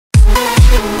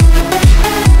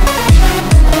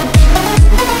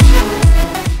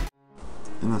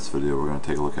this video we're going to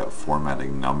take a look at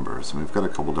formatting numbers, and we've got a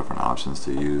couple different options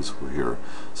to use here.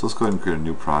 So let's go ahead and create a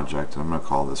new project, and I'm going to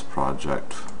call this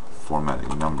project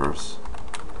formatting numbers.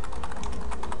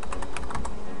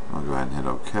 I'll go ahead and hit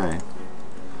OK.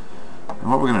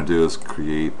 And what we're going to do is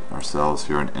create ourselves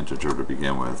here an integer to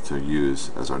begin with to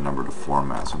use as our number to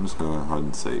format. So I'm just going to go ahead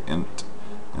and say int,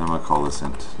 and I'm going to call this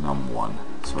int num1.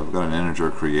 So I've got an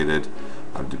integer created.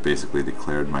 I've basically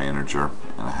declared my integer,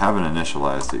 and I haven't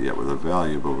initialized it yet with a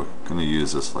value, but we're going to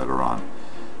use this later on.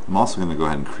 I'm also going to go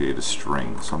ahead and create a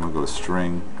string. So I'm going to go to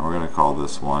string, and we're going to call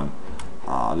this one,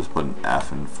 I'll just put an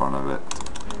F in front of it.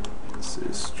 Let's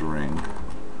see, string,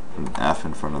 put an F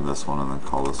in front of this one, and then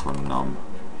call this one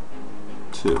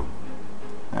num2.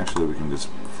 Actually, we can just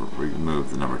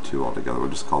remove the number 2 altogether. We'll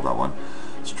just call that one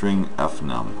string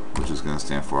fnum, which is going to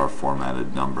stand for our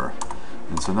formatted number.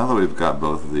 And so now that we've got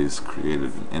both of these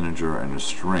created, an integer and a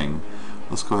string,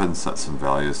 let's go ahead and set some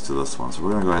values to this one. So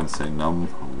we're going to go ahead and say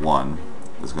num1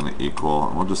 is going to equal,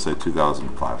 and we'll just say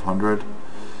 2,500.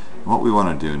 And what we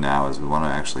want to do now is we want to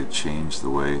actually change the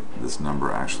way this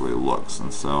number actually looks.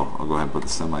 And so I'll go ahead and put the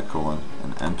semicolon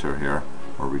and enter here,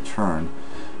 or return,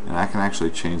 and I can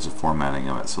actually change the formatting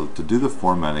of it. So to do the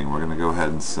formatting, we're going to go ahead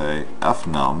and say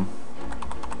fnum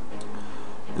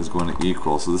is going to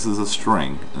equal, so this is a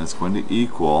string, and it's going to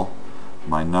equal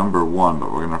my number 1,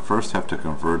 but we're going to first have to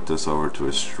convert this over to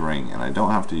a string, and I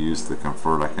don't have to use the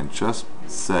convert. I can just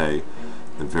say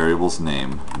the variable's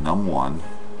name, num1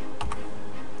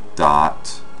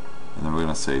 dot, and then we're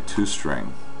going to say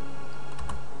toString,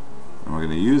 and we're going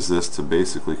to use this to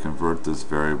basically convert this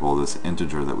variable, this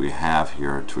integer that we have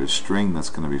here, to a string that's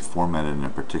going to be formatted in a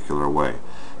particular way.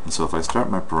 And so if I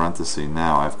start my parenthesis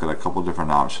now, I've got a couple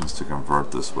different options to convert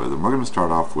this with, and we're going to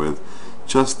start off with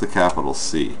just the capital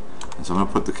C. And so I'm going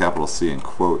to put the capital C in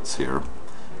quotes here,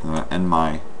 and I'm going to end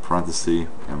my parenthesis,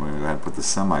 and we're going to go ahead and put the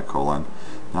semicolon.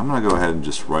 Now I'm going to go ahead and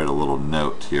just write a little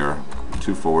note here,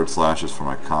 2 forward slashes for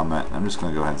my comment, and I'm just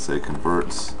going to go ahead and say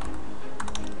converts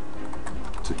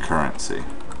to currency.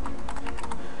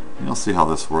 And you'll see how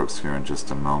this works here in just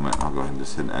a moment. I'll go ahead and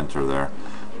just hit enter there.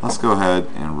 Let's go ahead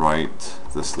and write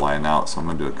this line out. So I'm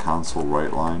going to do a console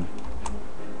write line,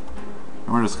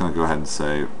 and we're just going to go ahead and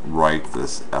say write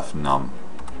this fnum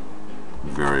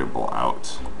variable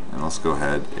out. And let's go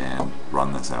ahead and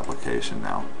run this application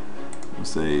now. We'll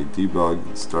say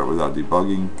debug, start without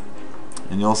debugging,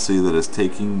 and you'll see that it's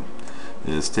taken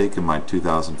my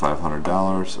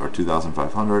 $2,500 or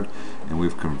 2,500, and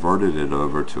we've converted it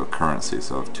over to a currency,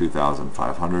 so of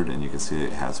 2,500, and you can see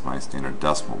it has my standard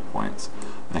decimal points.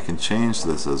 I can change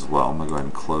this as well. I'm going to go ahead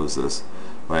and close this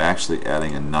by actually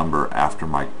adding a number after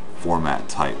my format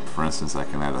type. For instance, I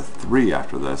can add a 3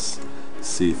 after this,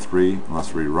 C3.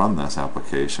 Let's rerun this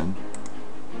application.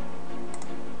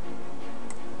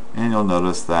 And you'll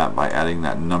notice that by adding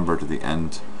that number to the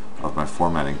end of my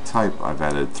formatting type, I've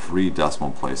added 3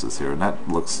 decimal places here, and that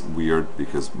looks weird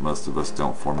because most of us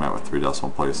don't format with 3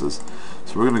 decimal places.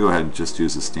 So we're going to go ahead and just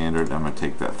use the standard. I'm going to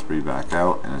take that 3 back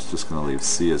out, and it's just going to leave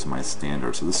C as my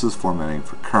standard. So this is formatting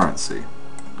for currency.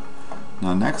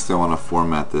 Now next I want to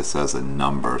format this as a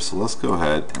number. So let's go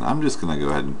ahead, and I'm just going to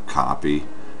go ahead and copy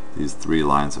these 3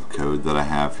 lines of code that I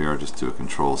have here. Just do a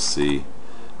Control C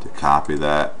to copy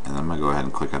that, and I'm going to go ahead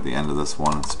and click at the end of this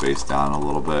one and space down a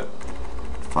little bit.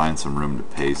 Find some room to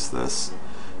paste this.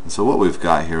 And so what we've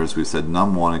got here is we said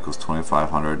num1 equals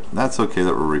 2,500. That's okay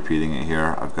that we're repeating it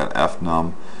here. I've got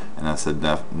fnum, and I said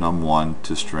num1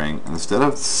 to string. And instead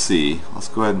of C, let's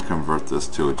go ahead and convert this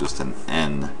to just an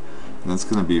N, and that's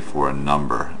going to be for a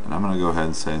number. And I'm going to go ahead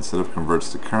and say instead of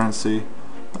converts to currency,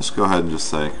 let's go ahead and just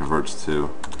say converts to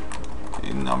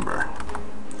a number.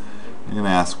 You're going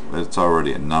to ask, it's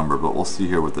already a number, but we'll see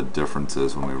here what the difference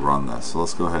is when we run this. So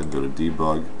let's go ahead and go to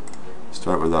debug,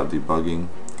 start without debugging,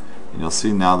 and you'll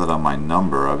see now that on my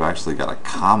number I've actually got a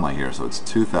comma here, so it's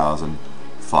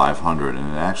 2,500,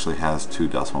 and it actually has 2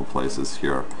 decimal places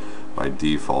here by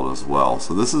default as well.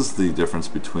 So this is the difference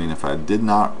between, if I did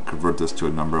not convert this to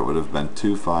a number, it would have been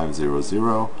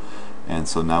 2500, and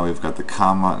so now we've got the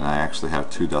comma, and I actually have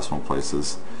 2 decimal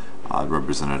places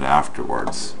represented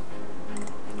afterwards.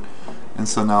 And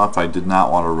so now if I did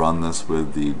not want to run this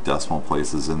with the decimal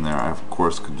places in there, I of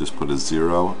course could just put a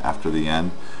 0 after the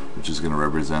end, which is going to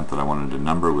represent that I wanted a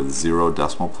number with 0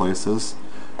 decimal places.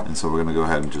 And so we're going to go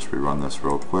ahead and just rerun this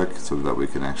real quick so that we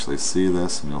can actually see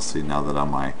this, and you'll see now that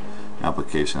on my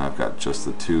application I've got just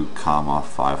the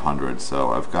 2,500.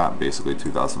 So I've got basically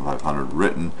 2,500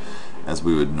 written as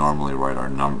we would normally write our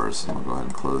numbers. So I'll go ahead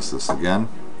and close this again.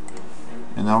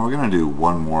 And now we're going to do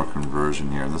one more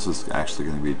conversion here, and this is actually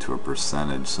going to be to a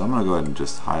percentage. So I'm going to go ahead and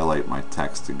just highlight my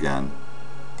text again,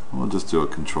 We'll just do a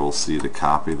Control C to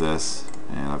copy this,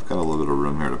 and I've got a little bit of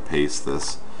room here to paste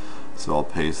this. So I'll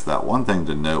paste that. One thing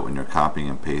to note when you're copying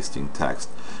and pasting text,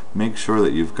 make sure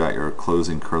that you've got your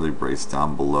closing curly brace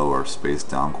down below or spaced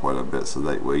down quite a bit, so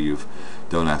that way you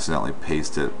don't accidentally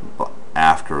paste it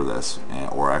after this,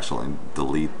 or actually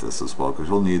delete this as well, because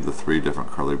you'll need the 3 different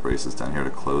curly braces down here to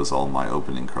close all my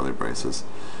opening curly braces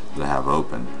that I have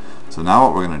open. So now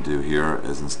what we're going to do here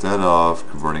is, instead of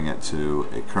converting it to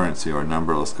a currency or a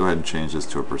number, let's go ahead and change this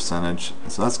to a percentage.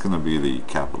 So that's going to be the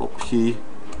capital P.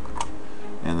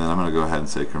 And then I'm going to go ahead and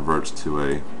say converts to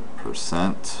a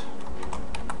percent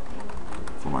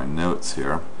for my notes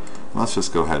here. Let's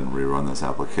just go ahead and rerun this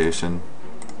application.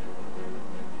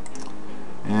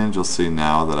 And you'll see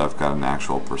now that I've got an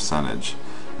actual percentage.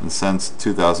 And since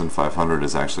 2,500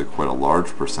 is actually quite a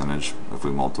large percentage, if we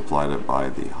multiplied it by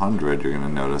the 100, you're going to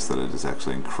notice that it has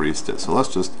actually increased it. So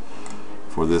let's just,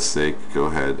 for this sake, go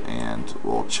ahead and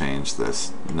we'll change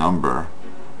this number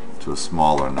to a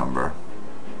smaller number.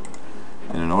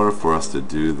 And in order for us to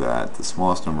do that, the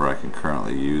smallest number I can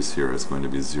currently use here is going to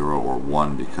be 0 or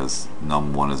 1, because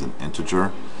num1 is an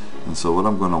integer. And so what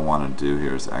I'm going to want to do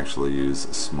here is actually use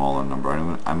a smaller number.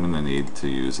 I'm going to need to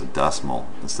use a decimal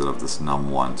instead of this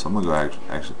num1. So I'm going to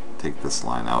go actually take this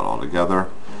line out altogether.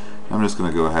 And I'm just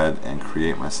going to go ahead and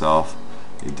create myself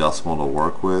a decimal to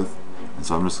work with. And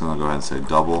so I'm just going to go ahead and say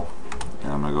double.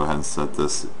 And I'm going to go ahead and set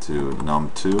this to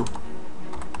num2.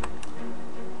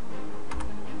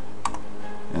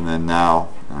 And then now,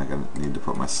 I'm need to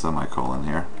put my semicolon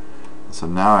here. So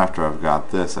now after I've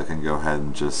got this, I can go ahead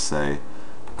and just say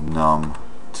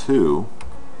num2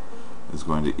 is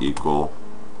going to equal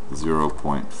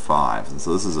 0.5. And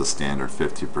so this is a standard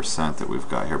 50% that we've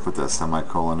got here. Put that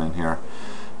semicolon in here.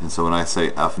 And so when I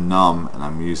say fnum, and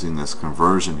I'm using this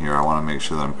conversion here, I want to make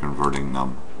sure that I'm converting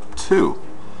num2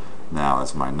 now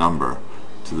as my number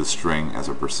to the string as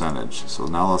a percentage. So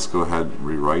now let's go ahead and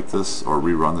rewrite this, or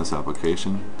rerun this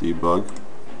application. Debug.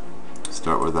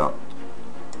 Start without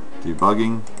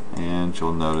debugging, and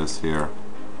you'll notice here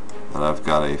that I've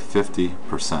got a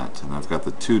 50%, and I've got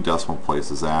the 2 decimal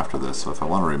places after this. So if I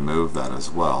want to remove that as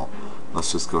well,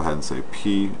 let's just go ahead and say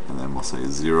P, and then we'll say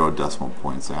 0 decimal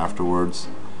points afterwards,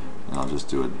 and I'll just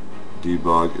do a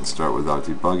debug and start without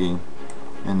debugging.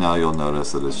 And now you'll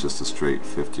notice that it's just a straight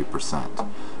 50%.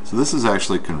 So this is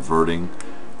actually converting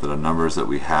the numbers that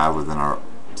we have within our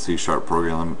C#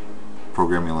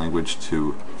 programming language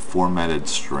to formatted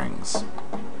strings.